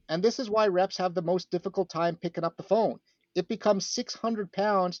And this is why reps have the most difficult time picking up the phone. It becomes 600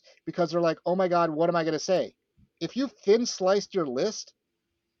 pounds because they're like, oh my God, what am I going to say? If you've thin sliced your list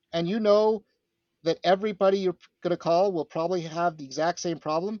and you know that everybody you're going to call will probably have the exact same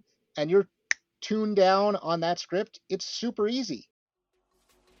problem and you're tuned down on that script, it's super easy.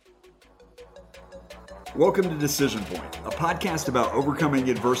 Welcome to Decision Point, a podcast about overcoming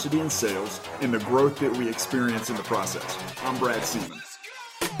adversity in sales and the growth that we experience in the process. I'm Brad Seaman.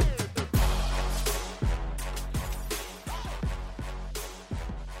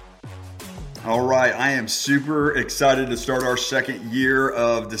 All right, I am super excited to start our second year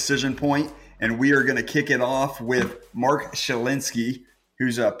of Decision Point, and we are going to kick it off with Mark Shalinsky,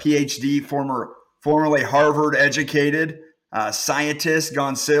 who's a PhD, formerly Harvard educated scientist,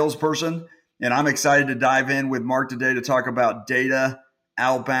 gone salesperson. And I'm excited to dive in with Mark today to talk about data,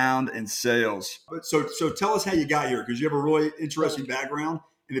 outbound, and sales. So tell us how you got here, because you have a really interesting background,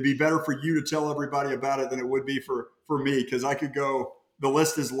 and it'd be better for you to tell everybody about it than it would be for me, because I could go, the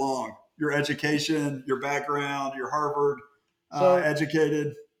list is long. Your education, your background, you're Harvard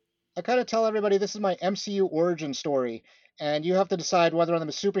educated. I kind of tell everybody this is my MCU origin story, and you have to decide whether I'm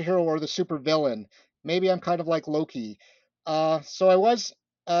a superhero or the supervillain. Maybe I'm kind of like Loki. So I was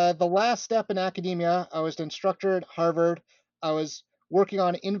the last step in academia. I was an instructor at Harvard. I was working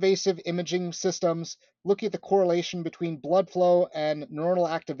on invasive imaging systems, looking at the correlation between blood flow and neuronal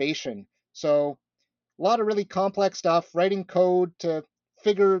activation. So a lot of really complex stuff, writing code to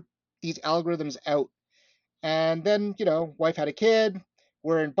figure these algorithms out. And then, wife had a kid.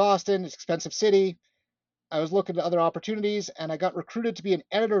 We're in Boston, it's an expensive city. I was looking at other opportunities and I got recruited to be an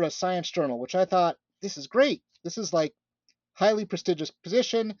editor of a science journal, which I thought, this is great. This is like highly prestigious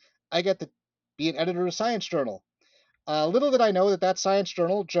position. I get to be an editor of a science journal. Little did I know that science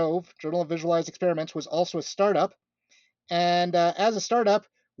journal, Jove, Journal of Visualized Experiments, was also a startup. And as a startup,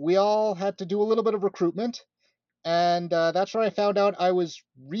 we all had to do a little bit of recruitment. And that's where I found out I was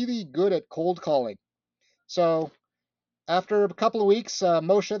really good at cold calling. So after a couple of weeks,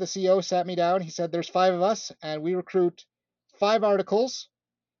 Moshe, the CEO, sat me down. He said, there's 5 of us, and we recruit 5 articles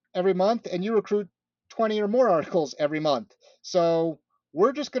every month, and you recruit 20 or more articles every month. So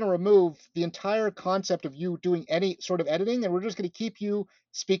we're just going to remove the entire concept of you doing any sort of editing, and we're just going to keep you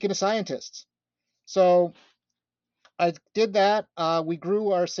speaking to scientists. So I did that. We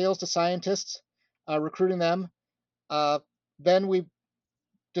grew our sales to scientists, recruiting them. Then we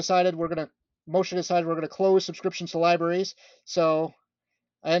decided Moshe decided we're going to close subscriptions to libraries. So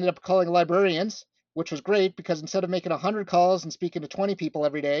I ended up calling librarians, which was great because instead of making 100 calls and speaking to 20 people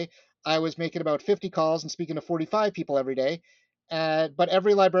every day, I was making about 50 calls and speaking to 45 people every day. But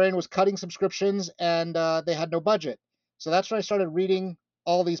every librarian was cutting subscriptions and they had no budget. So that's when I started reading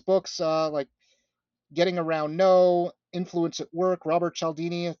all these books, like Getting Around No, Influence at Work, Robert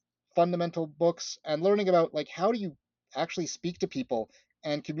Cialdini, fundamental books, and learning about like how do you actually speak to people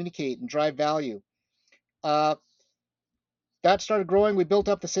and communicate and drive value. Uh, that started growing. We built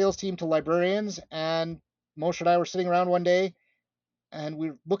up the sales team to librarians, and Moshe and I were sitting around one day, and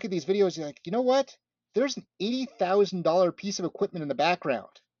we look at these videos. You're like, you know what? There's an $80,000 piece of equipment in the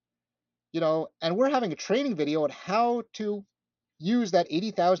background, and we're having a training video on how to use that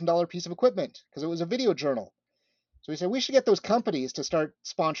 $80,000 piece of equipment because it was a video journal. So we said we should get those companies to start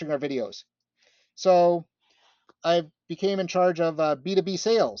sponsoring our videos. So I became in charge of B2B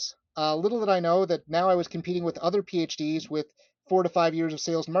sales. Little did I know that now I was competing with other PhDs with 4 to 5 years of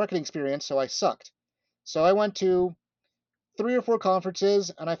sales and marketing experience, so I sucked. So I went to 3 or 4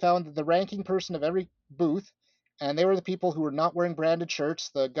 conferences, and I found that the ranking person of every booth, and they were the people who were not wearing branded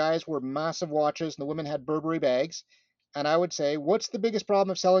shirts. The guys wore massive watches, and the women had Burberry bags. And I would say, what's the biggest problem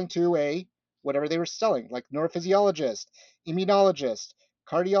of selling to whatever they were selling, like neurophysiologist, immunologist,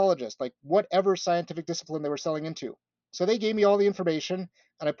 cardiologist, like whatever scientific discipline they were selling into. So they gave me all the information,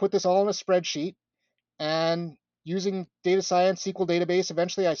 and I put this all in a spreadsheet. And using data science, SQL database,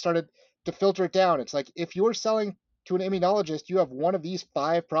 eventually I started to filter it down. It's like if you're selling to an immunologist, you have one of these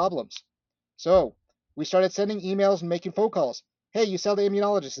 5 problems. So we started sending emails and making phone calls. Hey, you sell to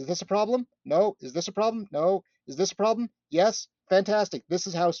immunologists. Is this a problem? No. Is this a problem? No. Is this a problem? Yes. Fantastic. This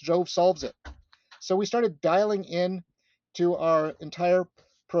is how Jove solves it. So we started dialing in to our entire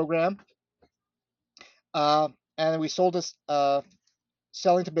program, and we sold us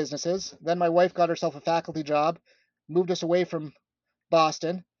selling to businesses. Then my wife got herself a faculty job, moved us away from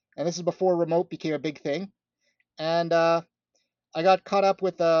Boston, and this is before remote became a big thing. And I got caught up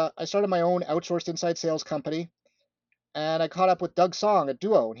with, I started my own outsourced inside sales company, and I caught up with Doug Song at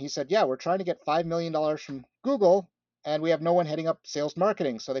Duo, and he said, yeah, we're trying to get $5 million from Google, and we have no one heading up sales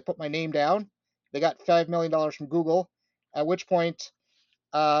marketing. So they put my name down. They got $5 million from Google, at which point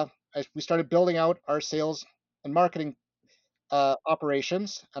uh, we started building out our sales and marketing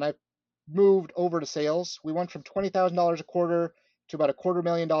operations, and I moved over to sales. We went from $20,000 a quarter to about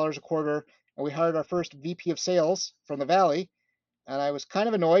 $250,000 a quarter, and we hired our first VP of sales from the Valley. And I was kind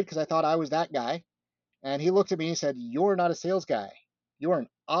of annoyed because I thought I was that guy. And he looked at me and said, "You're not a sales guy. You're an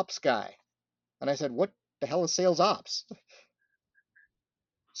ops guy." And I said, "What the hell is sales ops?"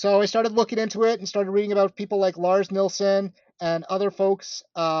 So I started looking into it and started reading about people like Lars Nilsson and other folks.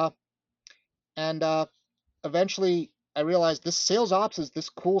 And eventually I realized this sales ops is this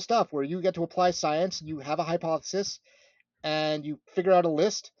cool stuff where you get to apply science, you have a hypothesis, and you figure out a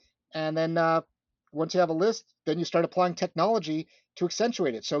list. And then once you have a list, then you start applying technology to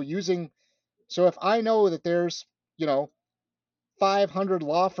accentuate it. So if I know that there's, you know, 500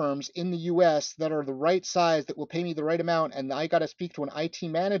 law firms in the US that are the right size that will pay me the right amount, and I got to speak to an IT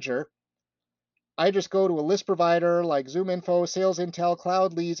manager, I just go to a list provider like ZoomInfo, Sales Intel,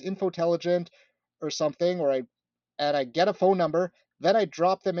 Cloud Leads, Infotelligent, or something, and I get a phone number. Then I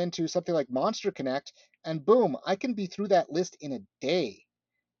drop them into something like Monster Connect, and boom, I can be through that list in a day.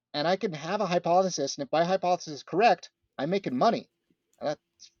 And I can have a hypothesis, and if my hypothesis is correct, I'm making money. And that's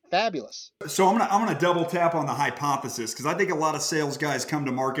fabulous. So I'm gonna double tap on the hypothesis because I think a lot of sales guys come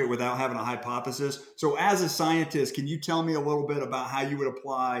to market without having a hypothesis. So as a scientist, can you tell me a little bit about how you would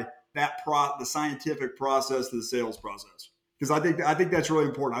apply the scientific process to the sales process? Because I think that's really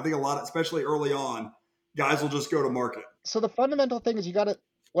important. I think a lot, especially early on, guys will just go to market. So the fundamental thing is you got to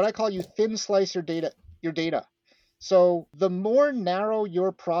what I call you thin slice your data. So the more narrow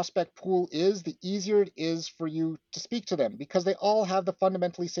your prospect pool is, the easier it is for you to speak to them because they all have the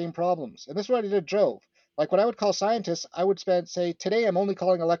fundamentally same problems. And this is what I did at Jove. Like when I would call scientists, I would say, today I'm only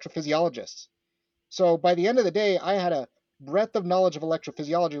calling electrophysiologists. So by the end of the day, I had a breadth of knowledge of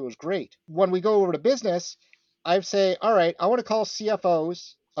electrophysiology. It was great. When we go over to business, I say, all right, I want to call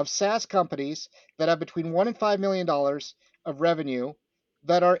CFOs of SaaS companies that have between $1 and $5 million of revenue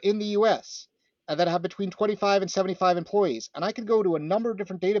that are in the US and that have between 25 and 75 employees. And I can go to a number of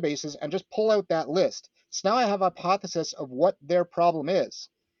different databases and just pull out that list. So now I have a hypothesis of what their problem is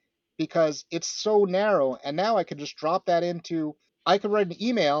because it's so narrow. And now I can just drop that into, I can write an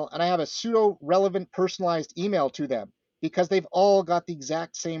email and I have a pseudo relevant personalized email to them because they've all got the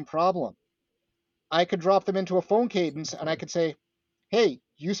exact same problem. I could drop them into a phone cadence and I could say, hey,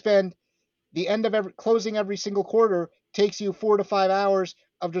 you spend the end of closing every single quarter takes you 4 to 5 hours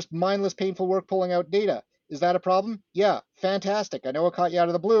of just mindless, painful work pulling out data. Is that a problem? Yeah, fantastic. I know I caught you out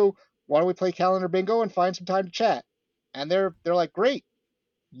of the blue. Why don't we play calendar bingo and find some time to chat? And they're like, great,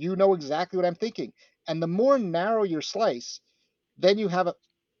 you know exactly what I'm thinking. And the more narrow your slice, then you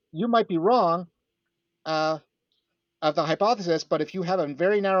might be wrong uh, of the hypothesis, but if you have a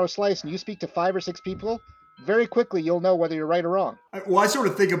very narrow slice and you speak to 5 or 6 people, very quickly you'll know whether you're right or wrong. Well, I sort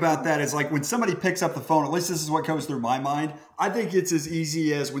of think about that as like when somebody picks up the phone, at least this is what goes through my mind. I think it's as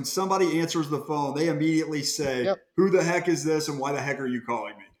easy as when somebody answers the phone, they immediately say, Yep. who the heck is this and why the heck are you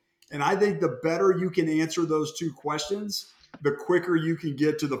calling me? And I think the better you can answer those two questions, the quicker you can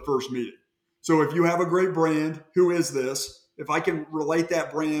get to the first meeting. So if you have a great brand, who is this? If I can relate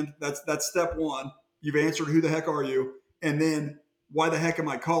that brand, that's step one. You've answered who the heck are you? And then why the heck am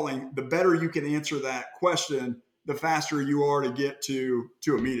I calling? The better you can answer that question, the faster you are to get to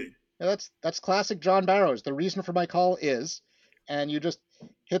a meeting. Yeah, that's classic John Barrows. The reason for my call is, and you just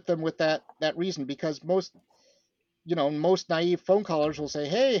hit them with that reason because most naive phone callers will say,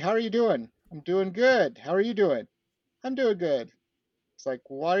 "Hey, how are you doing? I'm doing good. How are you doing? I'm doing good." It's like,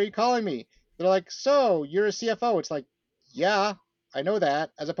 "Why are you calling me?" They're like, "So, you're a CFO." It's like, "Yeah, I know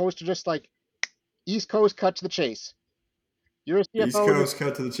that," as opposed to just like East Coast cut to the chase. You're a East CFO and Coast,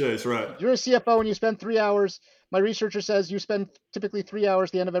 cut to the chase, right? you're a CFO and you spend 3 hours. My researcher says you spend typically 3 hours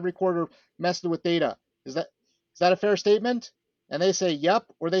at the end of every quarter messing with data. Is that a fair statement? And they say yep,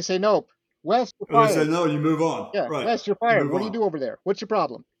 or they say nope. Wes, you're Or they say fired. no, you move on, Yeah, right? Wes, you're You fired. move What do you on. do over there? What's your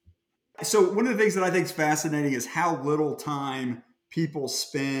problem? So one of the things that I think is fascinating is how little time people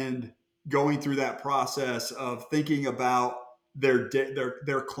spend going through that process of thinking about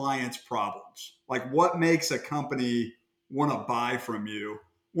their clients' problems. Like what makes a company want to buy from you?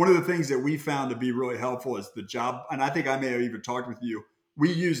 One of the things that we found to be really helpful is the job, and I think I may have even talked with you.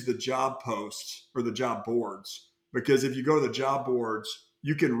 We use the job posts or the job boards because if you go to the job boards,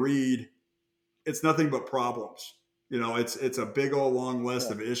 you can read it's nothing but problems. It's a big old long list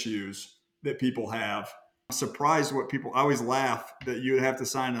Yeah. of issues that people have. I'm surprised what people. I always laugh that you'd have to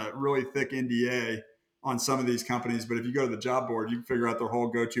sign a really thick NDA on some of these companies, but if you go to the job board, you can figure out their whole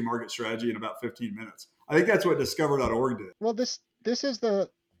go-to market strategy in about 15 minutes. I think that's what Discover.org did. Well, this is the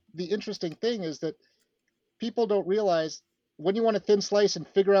interesting thing is that people don't realize when you want a thin slice and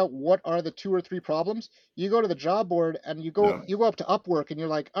figure out what are the two or three problems, you go to the job board and Yeah. you go up to Upwork and you're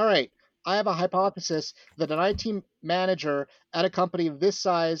like, all right, I have a hypothesis that an IT manager at a company of this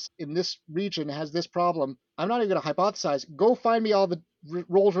size in this region has this problem. I'm not even going to hypothesize. Go find me all the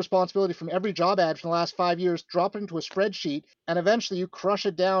roles responsibility from every job ad from the last 5 years, drop it into a spreadsheet, and eventually you crush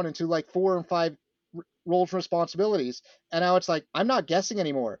it down into like 4 and 5 roles and responsibilities. And now it's like, I'm not guessing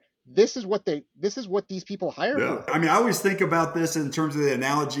anymore. This is what these people hire Yeah. for. I mean, I always think about this in terms of the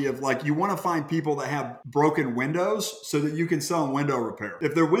analogy of like you want to find people that have broken windows so that you can sell them window repair.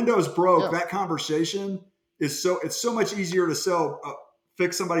 If their windows broke, Yeah. that conversation is it's so much easier to sell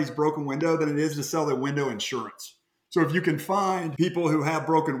fix somebody's broken window than it is to sell their window insurance. So if you can find people who have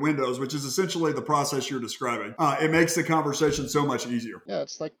broken windows, which is essentially the process you're describing, it makes the conversation so much easier. Yeah,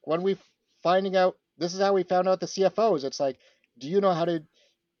 it's like when we finding out this is how we found out the CFOs. It's like, do you know how to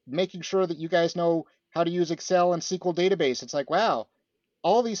making sure that you guys know how to use Excel and SQL database? It's like, wow,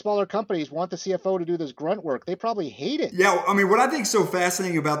 all these smaller companies want the CFO to do this grunt work. They probably hate it. Yeah, I mean, what I think is so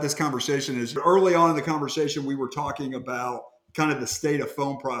fascinating about this conversation is early on in the conversation, we were talking about kind of the state of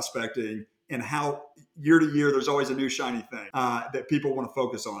phone prospecting and how year to year there's always a new shiny thing that people want to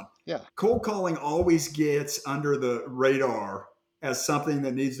focus on. Yeah. Cold calling always gets under the radar as something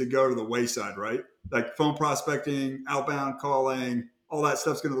that needs to go to the wayside, right? Like phone prospecting, outbound calling, all that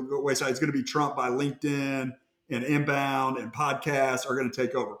stuff's going to go wayside. It's going to be trumped by LinkedIn and inbound and podcasts are going to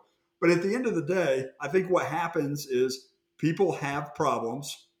take over. But at the end of the day, I think what happens is people have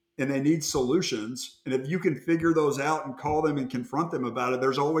problems and they need solutions. And if you can figure those out and call them and confront them about it,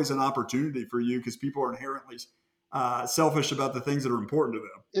 there's always an opportunity for you because people are inherently selfish about the things that are important to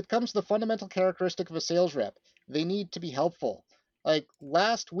them. It comes to the fundamental characteristic of a sales rep. They need to be helpful. Like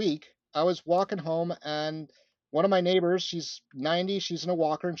last week, I was walking home and one of my neighbors, she's 90, she's in a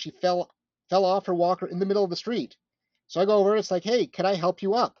walker and she fell off her walker in the middle of the street. So I go over, it's like, "Hey, can I help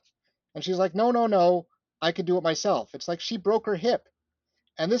you up?" And she's like, "No, no, no, I can do it myself." It's like she broke her hip.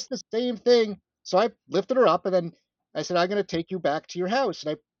 And this is the same thing. So I lifted her up and then I said, "I'm going to take you back to your house."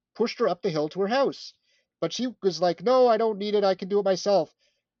 And I pushed her up the hill to her house. But she was like, "No, I don't need it. I can do it myself."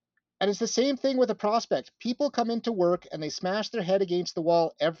 And it's the same thing with a prospect. People come into work and they smash their head against the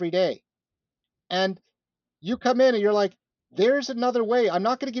wall every day. And you come in and you're like, "There's another way. I'm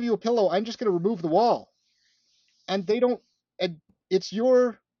not going to give you a pillow. I'm just going to remove the wall." And they don't, and it's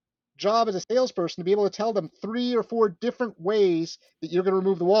your job as a salesperson to be able to tell them 3 or 4 different ways that you're going to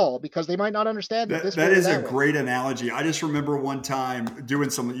remove the wall because they might not understand it That this way that or is a that way. great analogy. I just remember one time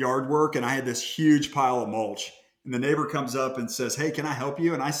doing some yard work and I had this huge pile of mulch. And the neighbor comes up and says, "Hey, can I help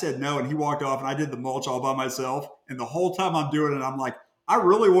you?" And I said no. And he walked off and I did the mulch all by myself. And the whole time I'm doing it, I'm like, I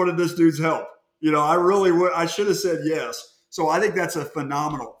really wanted this dude's help. You know, I really would. I should have said yes. So I think that's a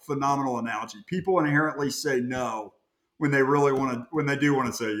phenomenal analogy. People inherently say no when they really want to, when they do want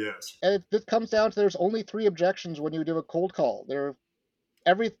to say yes. And it comes down to there's only 3 objections when you do a cold call.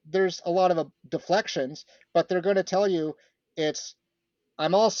 There's a lot of deflections, but they're going to tell you it's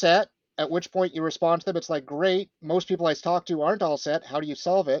I'm all set. At which point you respond to them. It's like, great. Most people I talk to aren't all set. How do you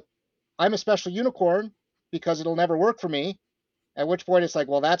solve it? I'm a special unicorn because it'll never work for me. At which point it's like,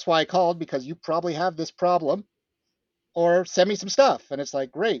 well, that's why I called because you probably have this problem. Or send me some stuff. And it's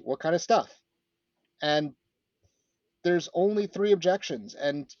like, great. What kind of stuff? And there's only 3 objections.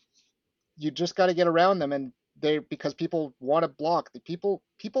 And you just got to get around them. And they because people want to block the people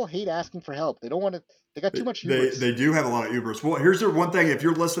hate asking for help. They don't want to. They got too much hubris. They do have a lot of Ubers. Well, here's the one thing. If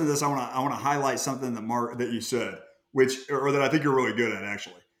you're listening to this, I want to highlight something that Mark that you said, which or that I think you're really good at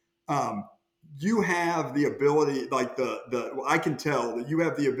actually. Um, you have the ability, like I can tell that you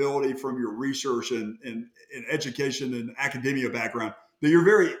have the ability from your research and education and academia background that you're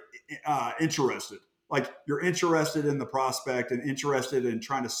very interested. Like you're interested in the prospect and interested in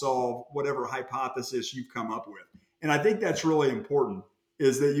trying to solve whatever hypothesis you've come up with. And I think that's really important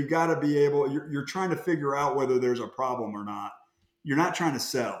is that you've got to be able, you're trying to figure out whether there's a problem or not. You're not trying to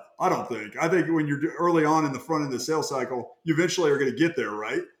sell. I don't think. I think when you're early on in the front of the sales cycle, you eventually are going to get there,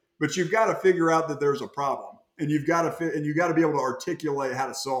 right? But you've got to figure out that there's a problem, and you've got to fit, and you've got to be able to articulate how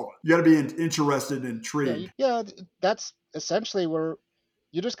to solve it. You got to be interested and Yeah, intrigued. yeah, that's essentially where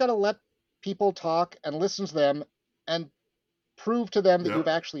you just got to let people talk and listen to them and prove to them that Yeah. you've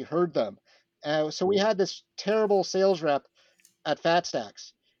actually heard them. So we had this terrible sales rep at Fat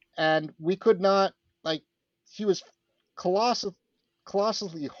Stacks, and we could not like he was colossal,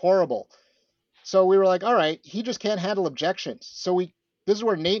 colossally horrible. So we were like, all right, he just can't handle objections. So we this is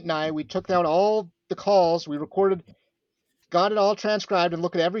where Nate and we took down all the calls, we recorded, got it all transcribed, and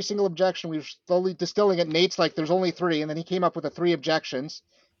looked at every single objection. We were slowly distilling it. Nate's like, there's only 3, and then he came up with the 3 objections.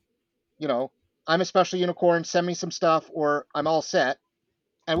 You know, I'm a special unicorn, send me some stuff, or I'm all set.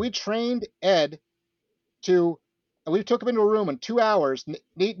 And we trained Ed to, and we took him into a room in 2 hours.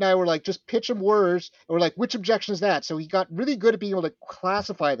 Nate and I were like, just pitch him words. And we're like, which objection is that? So he got really good at being able to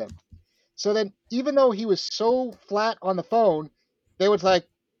classify them. So then, even though he was so flat on the phone, they would like,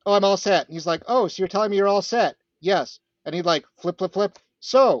 "Oh, I'm all set." And he's like, "Oh, so you're telling me you're all set?" Yes. And he'd like flip, flip, flip.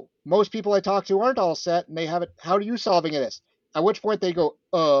 So most people I talk to aren't all set, and they have it. How are you solving this? At which point they go,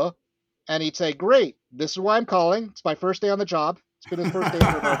 and he'd say, "Great. This is why I'm calling. It's my first day on the job. It's been his first day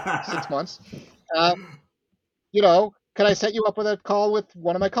for about 6 months. Uh, can I set you up with a call with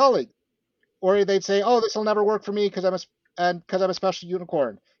one of my colleagues?" Or they'd say, "Oh, this will never work for me because I'm a special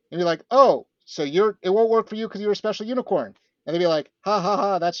unicorn." And you're like, "Oh, so it won't work for you because you're a special unicorn." And they'd be like, "Ha ha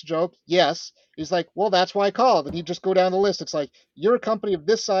ha, that's a joke." Yes. He's like, "Well, that's why I called." And you just go down the list. It's like, "You're a company of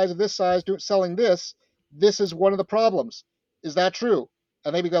this size, selling this. This is one of the problems. Is that true?"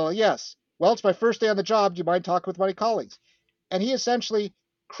 And they'd be going, "Yes." "Well, it's my first day on the job. Do you mind talking with my colleagues?" And he essentially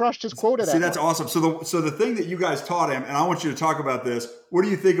crushed his quota See, that that's month. awesome. So the thing that you guys taught him, and I want you to talk about this. What do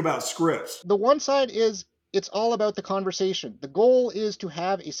you think about scripts? The one side is it's all about the conversation. The goal is to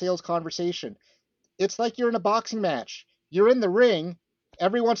have a sales conversation. It's like you're in a boxing match. You're in the ring.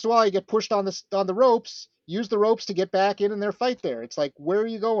 Every once in a while, you get pushed on the ropes. Use the ropes to get back in their fight. There, it's like, where are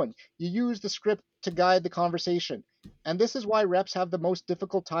you going? You use the script to guide the conversation, and this is why reps have the most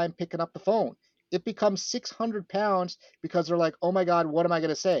difficult time picking up the phone. It becomes 600 pounds because they're like, oh my god, what am I going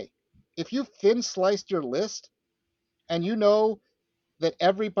to say? If you thin sliced your list and you know that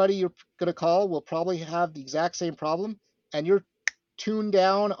everybody you're going to call will probably have the exact same problem, and you're tuned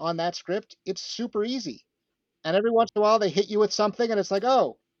down on that script, it's super easy. And every once in a while, they hit you with something, and it's like,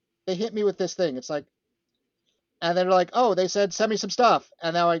 oh, they hit me with this thing. It's like, and then they're like, oh, they said, send me some stuff.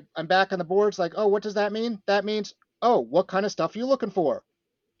 And now I'm back on the boards, like, oh, what does that mean? That means, oh, what kind of stuff are you looking for?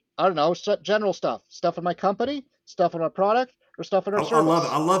 I don't know, general stuff. Stuff in my company, stuff in our product, or stuff in our I love it.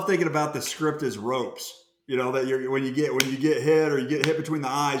 I service. love thinking about the script as ropes. You know that you're, when you get hit or you get hit between the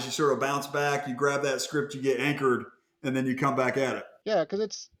eyes, you sort of bounce back. You grab that script, you get anchored, and then you come back at it. Yeah,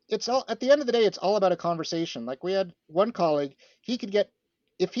 because it's all at the end of the day, it's all about a conversation. Like we had one colleague, he could get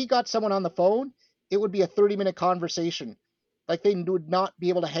if he got someone on the phone, it would be a 30-minute conversation. Like they would not be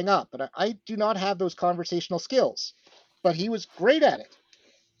able to hang up. And I do not have those conversational skills, but he was great at it.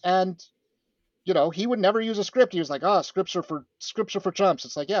 And he would never use a script. He was like, "Ah, scripts are for chumps."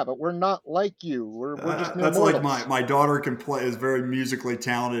 It's like, yeah, but we're not like you. We're just mere That's like my mortals. my daughter can play is very musically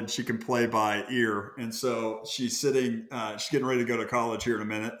talented. She can play by ear, and so she's sitting. She's getting ready to go to college here in a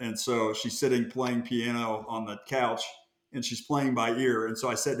minute, and so she's sitting playing piano on the couch, and she's playing by ear. And so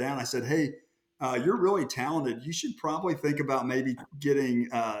I sat down. I said, "Hey, you're really talented. You should probably think about maybe doing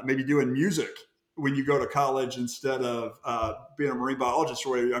music when you go to college instead of being a marine biologist.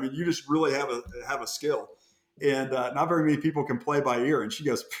 Or I mean, you just really have a skill." And not very many people can play by ear. And she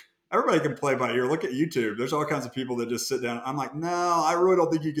goes, everybody can play by ear. Look at YouTube. There's all kinds of people that just sit down. I'm like, no, I really don't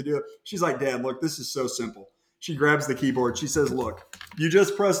think you could do it. She's like, Dad, look, this is so simple. She grabs the keyboard. She says, look, you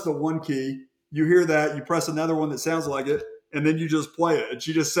just press the one key. You hear that. You press another one that sounds like it. And then you just play it. And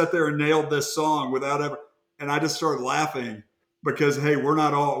she just sat there and nailed this song without ever. And I just started laughing because, hey,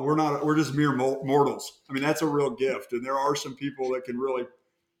 we're just mere mortals. I mean, that's a real gift. And there are some people that can really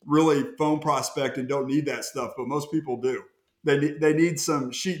phone prospect and don't need that stuff, but most people do. They need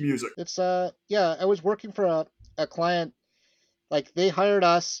some sheet music. It's yeah, I was working for a client. Like they hired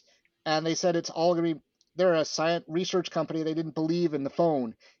us, and they said it's all gonna be. They're a science research company. They didn't believe in the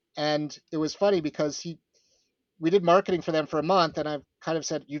phone, and it was funny because we did marketing for them for a month, and I kind of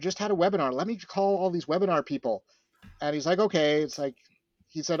said, "You just had a webinar. Let me call all these webinar people." And he's like, "Okay." It's like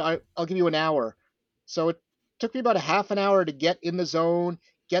he said, I'll give you an hour." So it took me about a half an hour to get in the zone,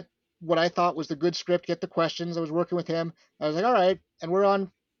 get what I thought was the good script, get the questions. I was working with him. I was like, "All right," and we're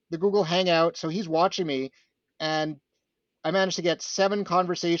on the Google Hangout, so he's watching me, and I managed to get 7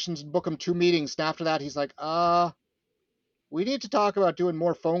 conversations and book him 2 meetings. And after that, he's like, we need to talk about doing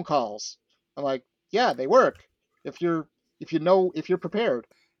more phone calls." I'm like, "Yeah, they work if you're prepared."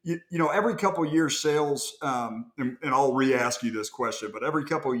 Every couple of years, sales, and I'll re-ask you this question, but every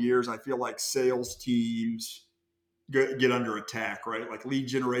couple of years, I feel like sales teams get under attack, right? Like lead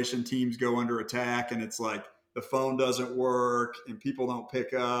generation teams go under attack, and it's like the phone doesn't work and people don't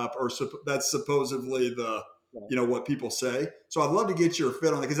pick up, or that's supposedly the Yeah. what people say. So I'd love to get your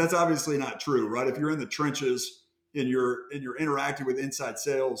fit on it because that's obviously not true, right? If you're in the trenches and you're interacting with inside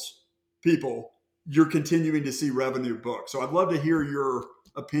sales people, you're continuing to see revenue book. So I'd love to hear your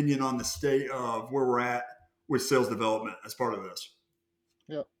opinion on the state of where we're at with sales development as part of this.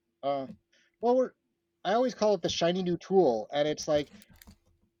 Yeah. Uh, well, I always call it the shiny new tool, and it's like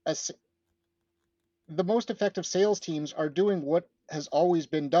a the most effective sales teams are doing what has always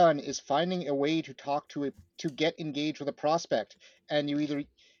been done, is finding a way to talk to it, to get engaged with a prospect. And you either,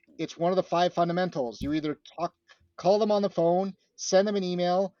 it's one of the five fundamentals. You either call them on the phone, send them an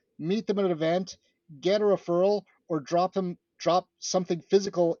email, meet them at an event, get a referral, or drop something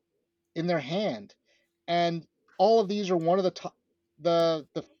physical in their hand. And all of these are one of the top, the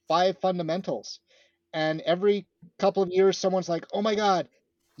five fundamentals. And every couple of years someone's like, "Oh my god,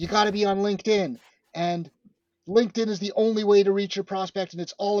 you got to be on LinkedIn." And LinkedIn is the only way to reach your prospect, and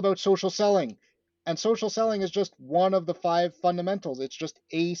it's all about social selling. And social selling is just one of the five fundamentals. It's just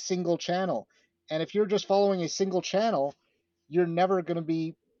a single channel. And if you're just following a single channel, you're never going to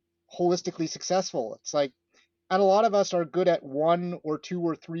be holistically successful. It's like, and a lot of us are good at one or two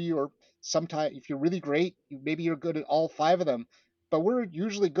or three, or sometimes if you're really great, maybe you're good at all five of them, but we're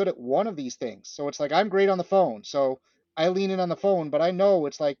usually good at one of these things. So it's like, I'm great on the phone, so I lean in on the phone, but I know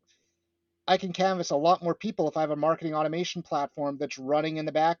it's like I can canvas a lot more people if I have a marketing automation platform that's running in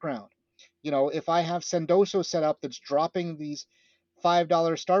the background. If I have Sendoso set up that's dropping these $5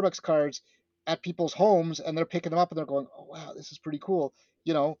 Starbucks cards at people's homes and they're picking them up and they're going, "Oh wow, this is pretty cool."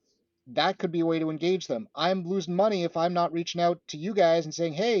 You know, that could be a way to engage them. I'm losing money if I'm not reaching out to you guys and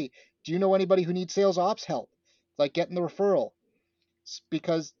saying, "Hey, do you know anybody who needs sales ops help?" Like getting the referral.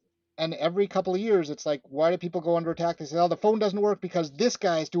 Because, and every couple of years it's like, why do people go under attack? They say, "Oh, the phone doesn't work because this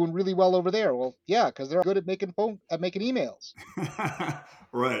guy's doing really well over there." Well, yeah, because they're good at making emails.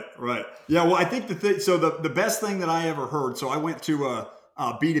 Right, right. Yeah, well, I think the thing, so the best thing that I ever heard, so I went to a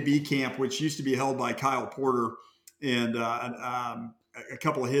B2B camp, which used to be held by Kyle Porter and a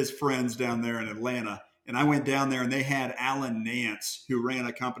couple of his friends down there in Atlanta. And I went down there and they had Alan Nance, who ran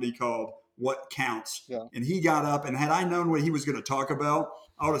a company called What Counts. Yeah, And he got up, and had I known what he was going to talk about,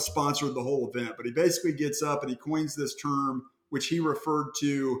 I would have sponsored the whole event. But he basically gets up and he coins this term, which he referred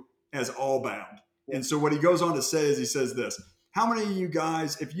to as all bound. yeah, And so what he goes on to say is he says this: how many of you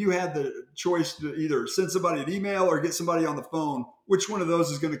guys, if you had the choice to either send somebody an email or get somebody on the phone, which one of those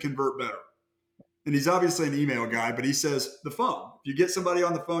is going to convert better? And he's obviously an email guy, but he says the phone. If you get somebody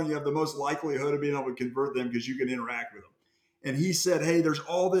on the phone, you have the most likelihood of being able to convert them because you can interact with them. And he said, hey, there's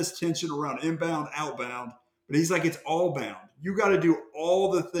all this tension around inbound, outbound, but he's like, it's all bound. You got to do all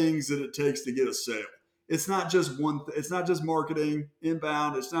the things that it takes to get a sale. It's not just it's not just marketing,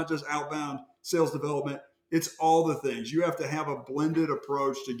 inbound. It's not just outbound sales development. It's all the things. You have to have a blended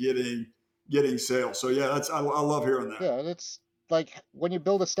approach to getting sales. So yeah, I love hearing that. yeah. And it's like when you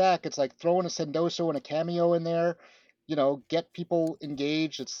build a stack, it's like throwing a Sendoso and a Cameo in there. Get people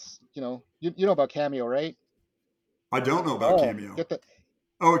engaged. It's you know about Cameo, right? I don't know about Oh, Cameo. get the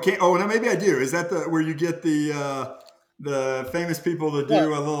Oh, it can't. Oh, no, maybe I do. Is that the where you get the famous people to yeah,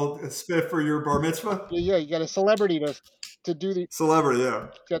 do a little spiff for your bar mitzvah? yeah. You get a celebrity to do the Celebrity, yeah.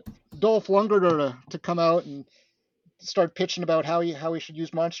 get Dolph Lundgren to come out and start pitching about how he should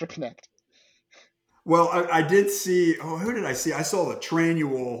use Monster Connect. Well, I did see. Oh, who did I see? I saw the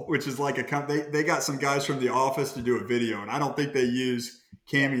Tranual, which is like they got some guys from the office to do a video, and I don't think they use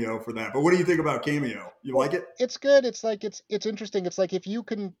Cameo for that. But what do you think about Cameo? You Well, like it? it's good. It's like it's interesting. It's like if you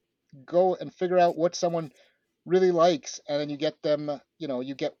can go and figure out what someone really likes, and then you get them,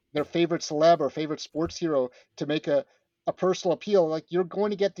 you get their favorite celeb or favorite sports hero to make a personal appeal, like you're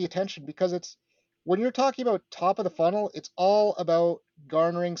going to get the attention. Because it's, when you're talking about top of the funnel, it's all about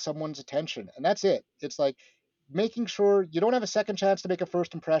garnering someone's attention, and that's it. It's like making sure you don't have a second chance to make a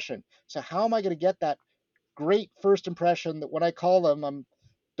first impression. So how am I going to get that great first impression that when I call them, I'm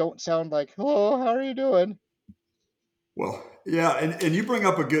don't sound like, "Hello, how are you doing?" Well, yeah, and you bring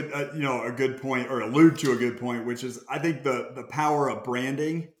up a good a good point, or allude to a good point, which is I think the power of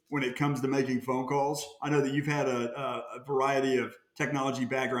branding when it comes to making phone calls. I know that you've had a variety of technology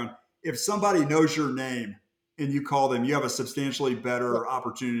background. If somebody knows your name and you call them, you have a substantially Yeah, better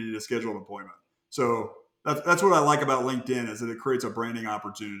opportunity to schedule an appointment. So that's what I like about LinkedIn, is that it creates a branding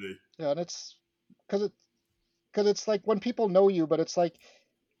opportunity. yeah. And it's because it's like when people know you, but it's like,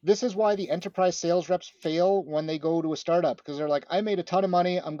 this is why the enterprise sales reps fail when they go to a startup, because they're like, "I made a ton of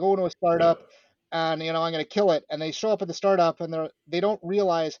money, I'm going to a Yeah. startup, and I'm going to kill it." And they show up at the startup and they don't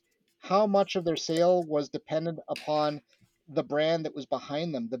realize how much of their sale was dependent upon the brand that was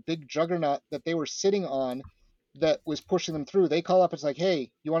behind them, the big juggernaut that they were sitting on that was pushing them through. They call up, it's like,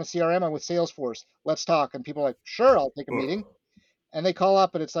 "Hey, you want a CRM? I'm with Salesforce. Let's talk." And people are like, "Sure, I'll take a meeting." Oh. And they call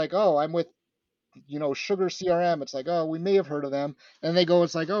up and it's like, "Oh, I'm with Sugar CRM." It's like, "Oh, we may have heard of them." And they go,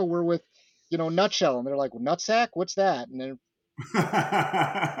 it's like, "Oh, we're with, Nutshell." And they're like, well, "Nutsack? What's that?" And they're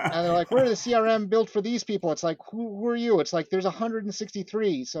like, "We're the CRM built for these people." It's like, who are you? It's like, there's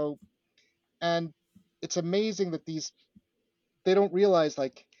 163. And it's amazing that they don't realize,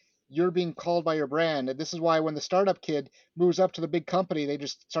 like, you're being called by your brand. And this is why when the startup kid moves up to the big company, they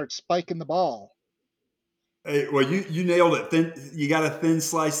just start spiking the ball. Hey, well, you nailed it. You got to thin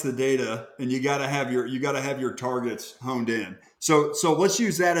slice the data, and you got to have your targets honed in. So let's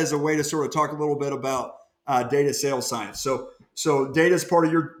use that as a way to sort of talk a little bit about data sales science. So data is part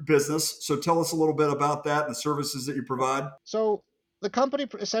of your business. So tell us a little bit about that and the services that you provide. So the company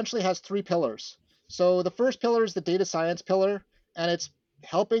essentially has three pillars. So the first pillar is the data science pillar, and it's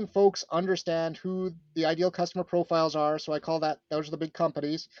helping folks understand who the ideal customer profiles are. So I call that, those are the big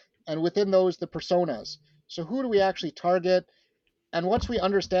companies. And within those, the personas. So who do we actually target? And once we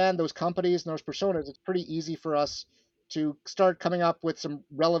understand those companies and those personas, it's pretty easy for us to start coming up with some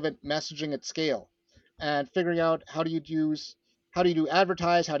relevant messaging at scale and figuring out how do you do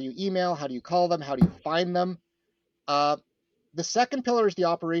advertise, how do you email, how do you call them, how do you find them. Uh, the second pillar is the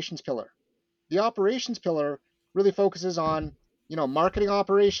operations pillar. The operations pillar really focuses on, marketing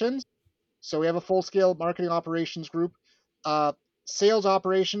operations. So we have a full scale marketing operations group, uh, sales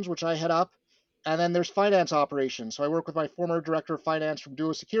operations, which I head up, and then there's finance operations. So I work with my former director of finance from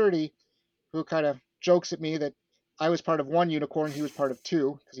Duo Security, who kind of jokes at me that I was part of one unicorn, he was part of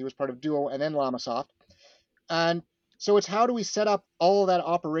two, because he was part of Duo and then Lamasoft. And so it's how do we set up all of that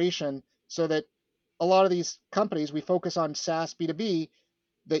operation so that a lot of these companies, we focus on SaaS B2B,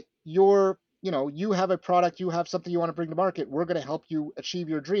 that you have a product, you have something you want to bring to market, we're going to help you achieve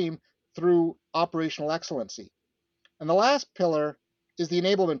your dream through operational excellency. And the last pillar is the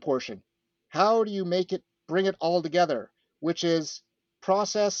enablement portion. How do you bring it all together, which is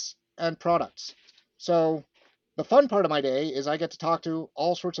process and products? So the fun part of my day is I get to talk to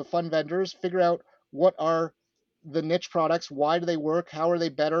all sorts of fun vendors, figure out what are the niche products, why do they work, how are they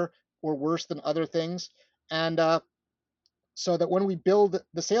better or worse than other things, and so that when we build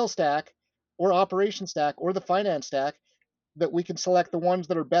the sales stack or operation stack or the finance stack, that we can select the ones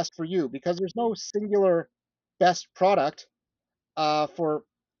that are best for you because there's no singular best product for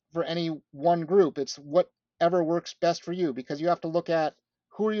any one group. It's whatever works best for you because you have to look at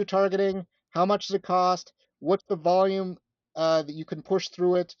who are you targeting, how much does it cost, what's the volume that you can push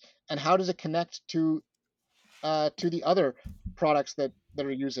through it, and how does it connect to the other products that are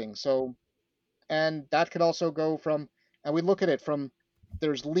using. So and that could also go from, and we look at it from,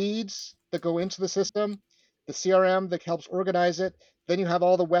 there's leads that go into the system, the CRM that helps organize it, then you have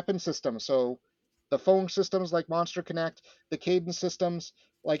all the weapon systems, so the phone systems like Monster Connect, the cadence systems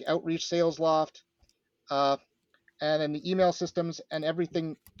like Outreach, Sales Loft, uh, and then the email systems and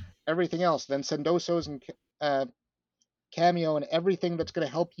everything else, then Sendosos and uh, Cameo and everything that's going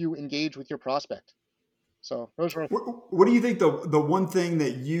to help you engage with your prospect. So those are What do you think the one thing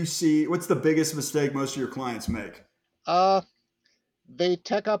that you see? What's the biggest mistake most of your clients make? uh, they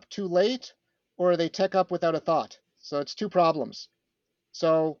tech up too late or they tech up without a thought. So it's two problems.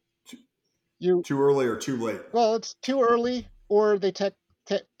 So you, Too early or too late? well, it's too early or they tech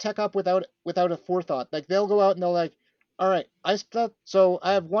up without a forethought. Like they'll go out and they'll like, all right, so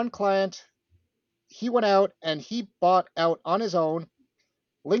I have one client, he went out and he bought out on his own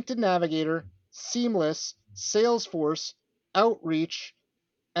LinkedIn Navigator, Seamless, Salesforce, Outreach,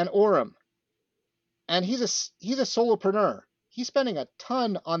 and Orem. And he's a solopreneur. He's spending a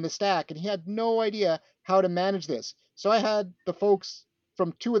ton on the stack, and he had no idea how to manage this. So I had the folks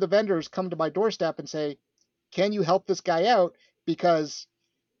from two of the vendors come to my doorstep and say, "Can you help this guy out? Because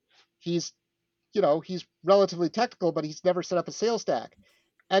he's he's relatively technical, but he's never set up a sales stack,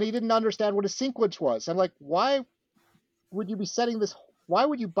 and he didn't understand what a sequence was." I'm like, "Why would you be setting this? Why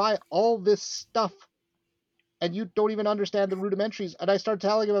would you buy all this stuff and you don't even understand the rudimentaries?" And I started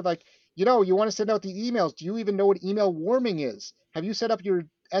telling him, like, you want to send out these emails. Do you even know what email warming is? Have you set up your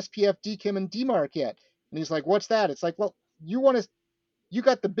SPF, DKIM, and DMARC yet? And he's like, what's that? It's like, well, you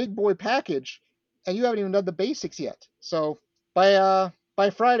got the big boy package, and you haven't even done the basics yet. So by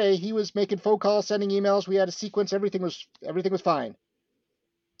Friday, he was making phone calls, sending emails. We had a sequence. Everything was fine.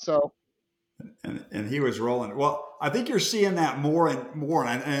 So And he was rolling. Well, I think you're seeing that more and more.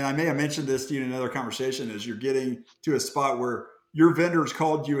 And I may have mentioned this to you in another conversation as you're getting to a spot where your vendors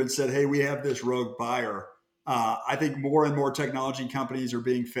called you and said, hey, we have this rogue buyer. I think more and more technology companies are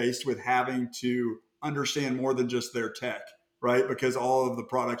being faced with having to understand more than just their tech, right? Because all of the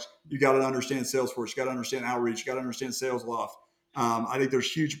products, you got to understand Salesforce, you got to understand Outreach, you got to understand Sales Loft. I think there's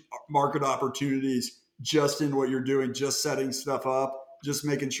huge market opportunities just in what you're doing, just setting stuff up, just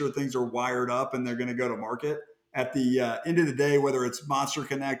making sure things are wired up and they're going to go to market. At the end of the day, whether it's Monster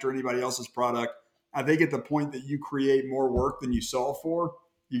Connect or anybody else's product, I think at the point that you create more work than you solve for,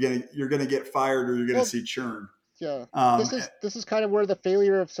 you're gonna get fired or you're gonna well, see churn. yeah, Um, this is kind of where the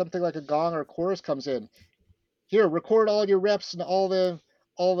failure of something like a Gong or Chorus comes in. Here, record all your reps and all the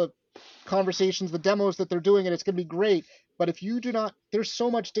conversations, the demos that they're doing, and it's going to be great. But if you do not, there's so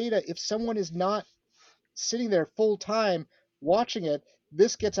much data. If someone is not sitting there full time watching it,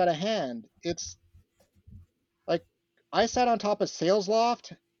 this gets out of hand. It's like I sat on top of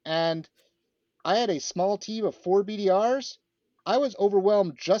SalesLoft and I had a small team of 4 BDRs. I was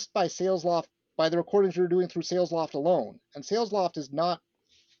overwhelmed just by SalesLoft, by the recordings we were doing through SalesLoft alone. And SalesLoft is not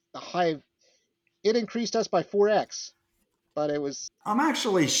a high, it increased us by 4x, but it was, I'm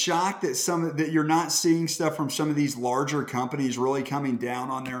actually shocked that that you're not seeing stuff from some of these larger companies really coming down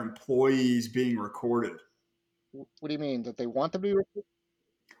on their employees being recorded. what do you mean? That they want them to be recorded?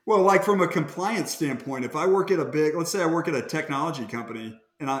 Well, like from a compliance standpoint, if I work at a big, let's say I work at a technology company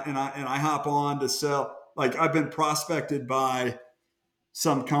and I hop on to sell, like I've been prospected by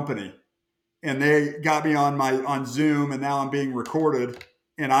some company and they got me on my on Zoom and now I'm being recorded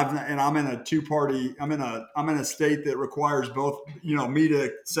and I'm in a two party I'm in a state that requires both me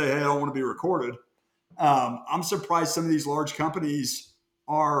to say hey I don't want to be recorded. I'm surprised some of these large companies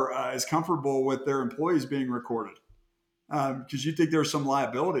are as comfortable with their employees being recorded because you think there's some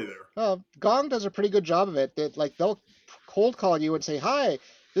liability there. Gong does a pretty good job of it. That like they'll cold call you and say, "Hi,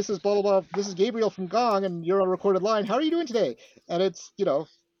 this is blah blah blah. This is Gabriel from Gong, and you're on a recorded line. How are you doing today?" And it's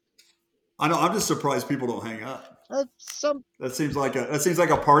I know. I'm just surprised people don't hang up. some That seems like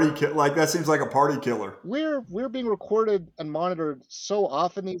a party like that seems like a party killer. we're being recorded and monitored so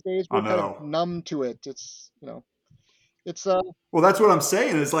often these days. I We're kind of know. numb to it. It's Well, that's what I'm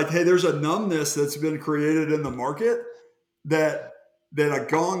saying. It's like, hey, there's a numbness that's been created in the market that a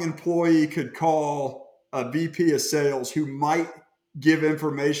Gong employee could call a VP of sales who might give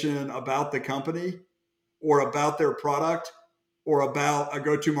information about the company or about their product or about a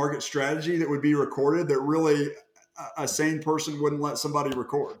go-to market strategy that would be recorded that really a sane person wouldn't let somebody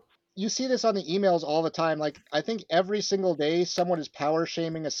record. you see this on the emails all the time. Like I think every single day someone is power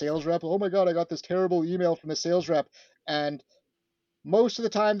shaming a sales rep. Oh my god, I got this terrible email from a sales rep, and most of the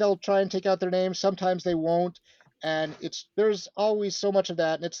time they'll try and take out their name. Sometimes they won't, and it's there's always so much of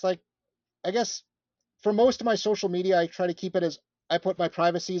that. And it's like I guess for most of my social media, I try to keep it as I put my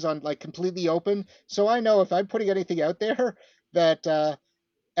privacies on like completely open, so I know if I'm putting anything out there that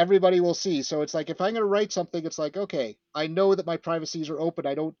everybody will see. So it's like if I'm going to write something, it's like okay, I know that my privacies are open.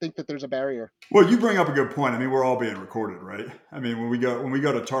 I don't think that there's a barrier. Well, you bring up a good point. I mean, we're all being recorded, right? I mean, when we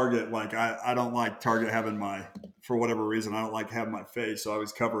go to Target, like I don't like Target having my for whatever reason I don't like having my face, so I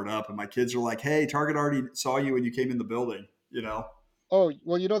always cover it up. And my kids are like, "Hey, Target already saw you when you came in the building," you know. Oh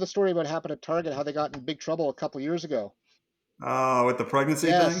well, you know the story about what happened at Target, how they got in big trouble a couple years ago. With the pregnancy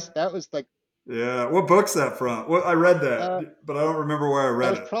thing. Yes, that was like Yeah. What book's that from? Well, I read uh, that, but I don't remember where I that read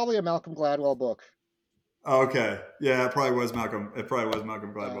was it. probably a Malcolm Gladwell book. Oh, okay. Yeah, it probably was Malcolm. It probably was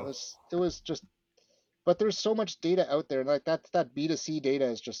Malcolm It Gladwell. was just but there's so much data out there like that B2C data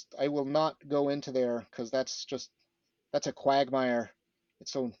is just I will not go into there because that's a quagmire.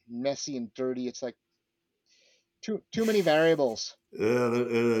 It's so messy and dirty. It's like too many variables. Yeah, it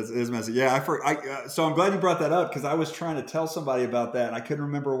is messy. Yeah, so I'm glad you brought that up because I was trying to tell somebody about that and I couldn't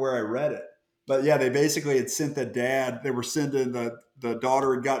remember where I read it. But yeah, they basically had sent the dad. They were sending the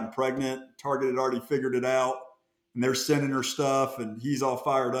daughter had gotten pregnant. Target had already figured it out, and they're sending her stuff, and he's all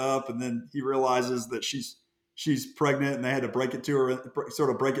fired up. And then he realizes that she's pregnant, and they had to break it to her, sort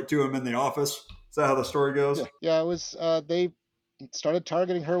of break it to him in the office. Is that how the story goes? Yeah, it was they started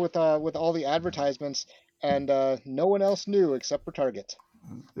targeting her with all the advertisements and no one else knew except for Target.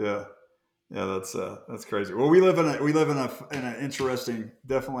 Yeah. Yeah, that's crazy. Well, we live in an interesting,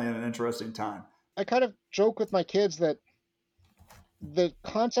 definitely in an interesting time. I kind of joke with my kids that the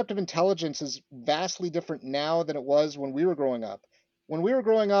concept of intelligence is vastly different now than it was when we were growing up. When we were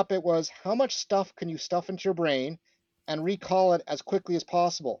growing up, it was how much stuff can you stuff into your brain and recall it as quickly as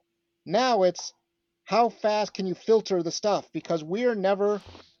possible. Now it's how fast can you filter the stuff because we're never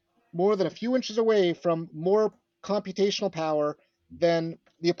more than a few inches away from more computational power than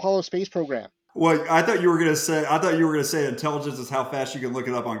the Apollo space program. Well, I thought you were going to say intelligence is how fast you can look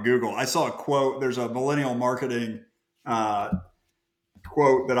it up on Google. I saw a quote. There's a millennial marketing uh,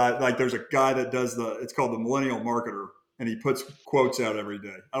 quote that I like. There's a guy that does it's called the Millennial Marketer, and he puts quotes out every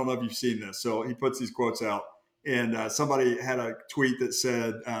day. I don't know if you've seen this. So he puts these quotes out, and somebody had a tweet that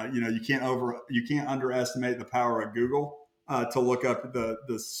said, you can't underestimate the power of Google to look up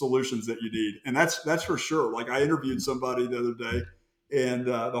the solutions that you need, and that's for sure. Like I interviewed somebody the other day, and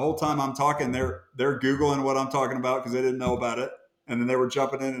the whole time I'm talking, they're googling what I'm talking about because they didn't know about it, and then they were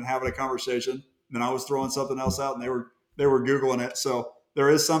jumping in and having a conversation. And then I was throwing something else out, and they were googling it. So there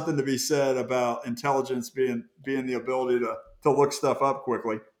is something to be said about intelligence being the ability to look stuff up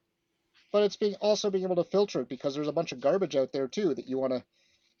quickly. But it's being also being able to filter it because there's a bunch of garbage out there too that you want to.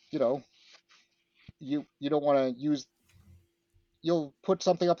 you know, you don't want to use. You'll put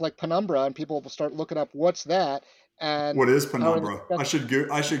something up like penumbra, and people will start looking up what's that, and What is how are they penumbra?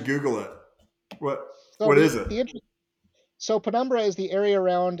 spec- I should Google it. What so what is it? the interest so penumbra is the area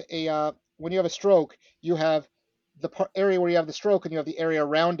around a when you have a stroke, you have the area where you have the stroke, and you have the area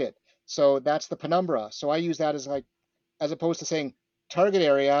around it. So that's the penumbra. So I use that as like, as opposed to saying target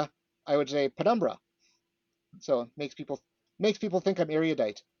area, I would say penumbra. So it makes people think I'm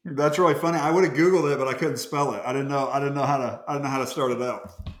erudite. That's really funny. I would have Googled it, but I couldn't spell it. I didn't know how to. I didn't know how to start it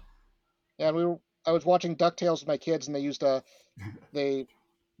out. And I was watching DuckTales with my kids, and they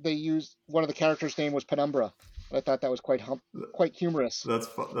they used one of the characters' name was Penumbra. And I thought that was quite humorous. That's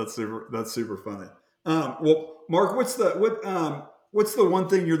super funny. Well, Mark, what's the one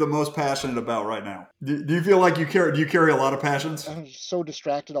thing you're the most passionate about right now? Do you feel like do you carry a lot of passions? I'm so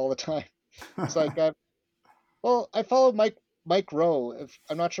distracted all the time. It's like I follow Mike Rowe.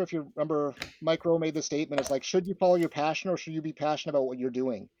 I'm not sure if you remember, Mike Rowe made the statement. It's like, should you follow your passion, or should you be passionate about what you're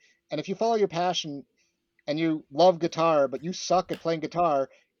doing? And if you follow your passion and you love guitar, but you suck at playing guitar,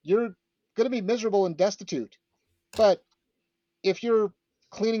 you're going to be miserable and destitute. But if you're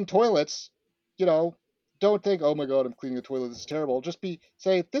cleaning toilets, you know, don't think, oh my God, I'm cleaning a toilet. This is terrible. Just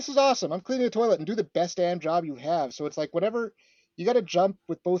say, this is awesome. I'm cleaning a toilet, and do the best damn job you have. So it's like, whatever, you got to jump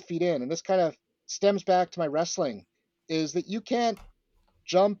with both feet in. And this kind of stems back to my wrestling, is that you can't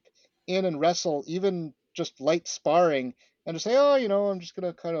jump in and wrestle, even just light sparring, and just say, oh, I'm just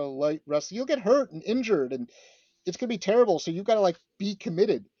going to kind of light wrestle. You'll get hurt and injured, and it's going to be terrible. So you've got to like be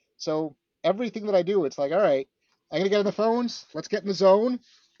committed. So everything that I do, it's like, all right, I'm going to get on the phones. Let's get in the zone.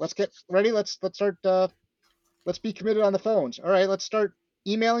 Let's get ready. Let's start. Let's be committed on the phones. All right, let's start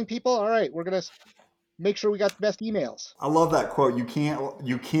emailing people. All right, we're going to make sure we got the best emails. I love that quote. You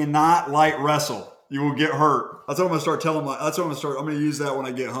cannot light wrestle. You will get hurt. That's what I'm gonna start telling my. That's what I'm gonna start. I'm gonna use that when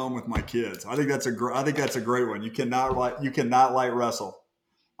I get home with my kids. I think that's a great one. You cannot light wrestle.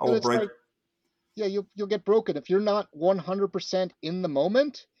 I And will it's break. like, yeah, you'll get broken if you're not 100% in the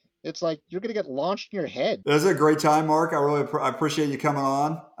moment. It's like you're going to get launched in your head. This is a great time, Mark. I appreciate you coming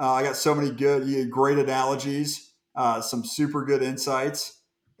on. I got so many great analogies, some super good insights,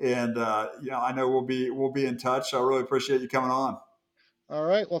 and I know we'll be in touch. I really appreciate you coming on. All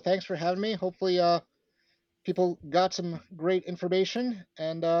right. Well, thanks for having me. Hopefully, people got some great information,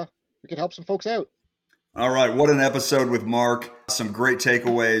 and we could help some folks out. All right, what an episode with Mark. Some great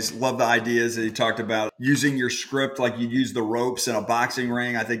takeaways. Love the ideas that he talked about. Using your script like you use the ropes in a boxing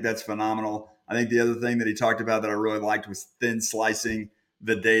ring. I think that's phenomenal. I think the other thing that he talked about that I really liked was thin slicing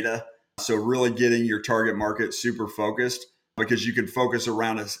the data. So really getting your target market super focused, because you can focus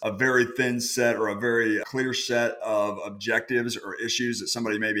around a very thin set or a very clear set of objectives or issues that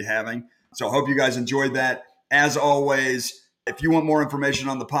somebody may be having. So I hope you guys enjoyed that. As always, if you want more information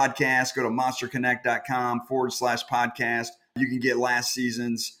on the podcast, go to monsterconnect.com/podcast. You can get last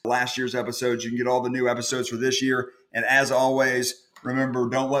year's episodes. You can get all the new episodes for this year. And as always, remember,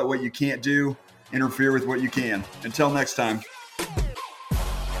 don't let what you can't do interfere with what you can. Until next time.